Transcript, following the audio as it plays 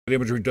The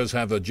imagery does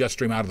have a jet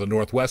stream out of the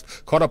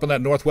northwest. Caught up in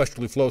that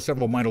northwesterly flow,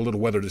 several minor little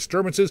weather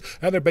disturbances,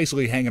 and they're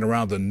basically hanging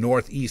around the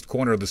northeast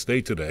corner of the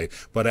state today.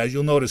 But as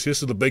you'll notice,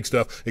 this is the big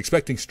stuff.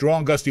 Expecting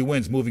strong gusty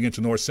winds moving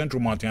into north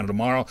central Montana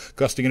tomorrow,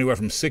 gusting anywhere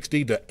from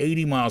 60 to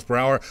 80 miles per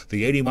hour.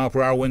 The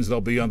 80-mile-per-hour winds,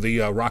 they'll be on the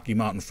Rocky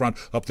Mountain front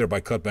up there by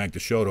Cutbank to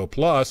Choteau.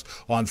 Plus,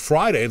 on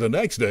Friday, the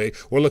next day,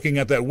 we're looking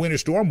at that winter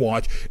storm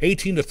watch,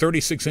 18 to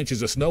 36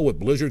 inches of snow with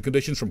blizzard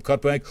conditions from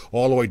Cutbank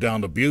all the way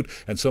down to Butte,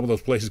 and some of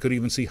those places could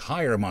even see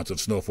higher amounts of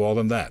snowfall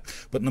than that.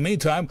 But in the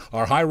meantime,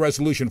 our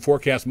high-resolution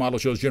forecast model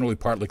shows generally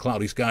partly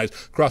cloudy skies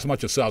across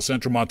much of south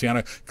central Montana.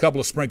 A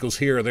couple of sprinkles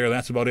here or there.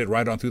 That's about it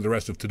right on through the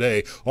rest of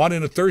today. On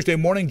into Thursday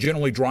morning,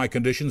 generally dry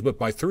conditions, but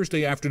by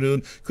Thursday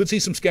afternoon, could see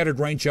some scattered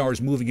rain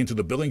showers moving into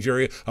the Billings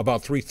area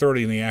about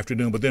 3:30 in the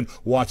afternoon. But then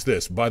watch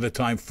this. By the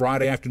time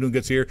Friday afternoon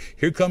gets here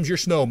comes your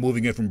snow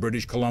moving in from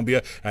British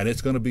Columbia, and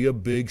it's going to be a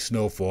big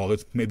snowfall.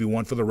 It's maybe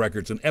one for the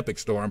record. It's an epic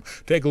storm.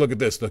 Take a look at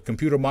this. The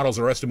computer models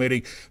are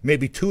estimating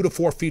maybe 2 to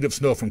 4 feet of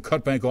snow from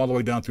Cutbank all the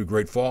way down through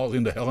Great Falls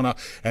into Helena,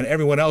 and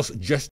everyone else just